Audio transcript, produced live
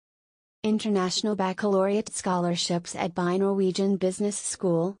International Baccalaureate Scholarships at Norwegian Business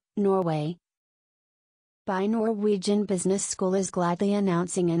School, Norway. Norwegian Business School is gladly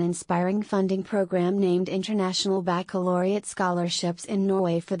announcing an inspiring funding program named International Baccalaureate Scholarships in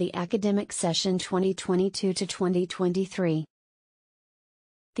Norway for the academic session 2022 to 2023.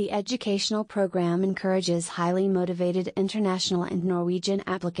 The educational program encourages highly motivated international and Norwegian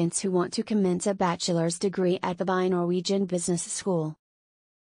applicants who want to commence a bachelor's degree at the Norwegian Business School.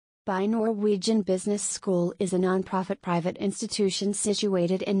 Norwegian Business School is a non-profit private institution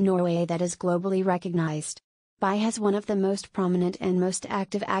situated in Norway that is globally recognized. Has one of the most prominent and most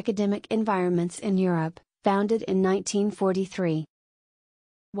active academic environments in Europe, founded in 1943.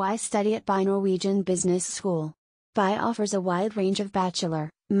 Why study at Norwegian Business School? Offers a wide range of bachelor,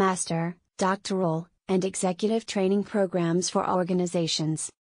 master, doctoral, and executive training programs for organizations.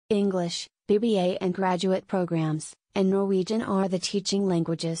 English, BBA and graduate programs, and Norwegian are the teaching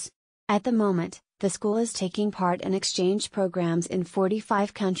languages. At the moment, the school is taking part in exchange programs in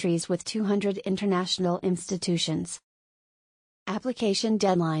 45 countries with 200 international institutions. Application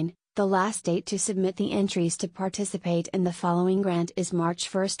deadline: the last date to submit the entries to participate in the following grant is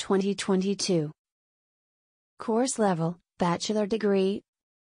March 1, 2022. Course level: bachelor degree.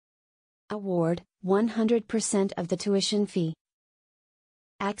 Award: 100% of the tuition fee.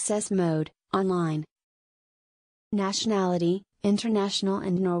 Access mode: online. Nationality: international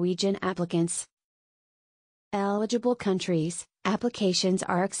and Norwegian applicants. Eligible countries: applications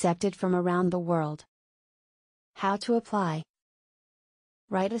are accepted from around the world. How to apply: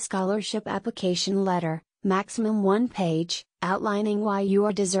 write a scholarship application letter, maximum 1 page, outlining why you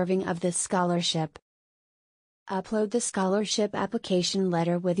are deserving of this scholarship. Upload the scholarship application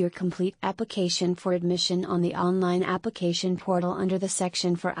letter with your complete application for admission on the online application portal under the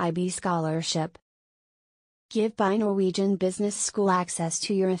section for IB Scholarship. Give Norwegian Business School access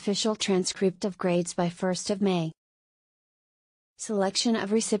to your official transcript of grades by 1st of May. Selection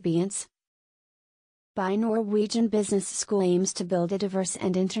of recipients: Norwegian Business School aims to build a diverse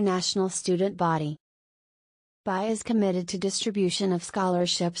and international student body. Is committed to distribution of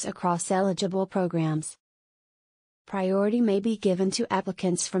scholarships across eligible programs. Priority may be given to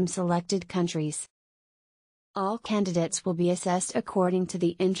applicants from selected countries. All candidates will be assessed according to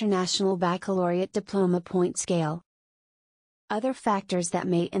the International Baccalaureate Diploma Point Scale. Other factors that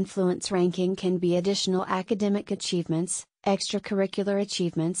may influence ranking can be additional academic achievements, extracurricular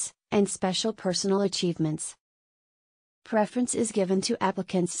achievements, and special personal achievements. Preference is given to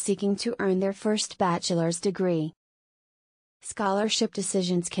applicants seeking to earn their first bachelor's degree. Scholarship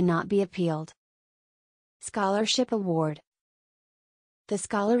decisions cannot be appealed. Scholarship award: the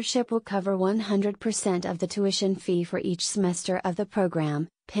scholarship will cover 100% of the tuition fee for each semester of the program,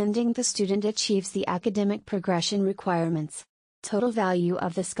 pending the student achieves the academic progression requirements. Total value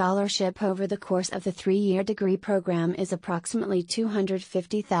of the scholarship over the course of the 3-year degree program is approximately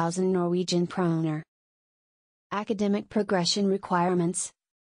 250,000 Norwegian kroner. Academic progression requirements: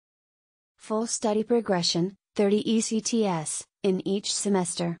 full study progression, 30 ECTS, in each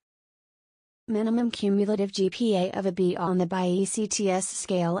semester. Minimum cumulative GPA of a B on the ECTS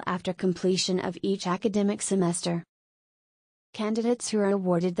scale after completion of each academic semester. Candidates who are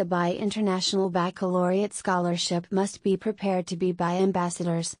awarded the International Baccalaureate Scholarship must be prepared to be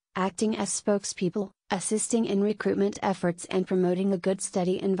ambassadors, acting as spokespeople, assisting in recruitment efforts and promoting a good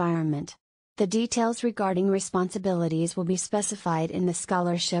study environment. The details regarding responsibilities will be specified in the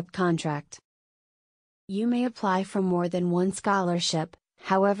scholarship contract. You may apply for more than one scholarship.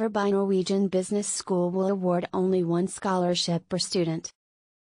 However, Norwegian Business School will award only one scholarship per student.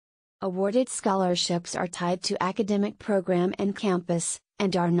 Awarded scholarships are tied to academic program and campus,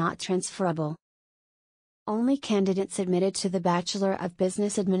 and are not transferable. Only candidates admitted to the Bachelor of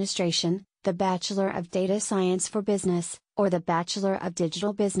Business Administration, the Bachelor of Data Science for Business, or the Bachelor of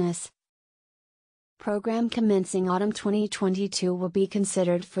Digital Business. Program commencing autumn 2022 will be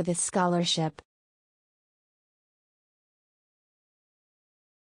considered for this scholarship.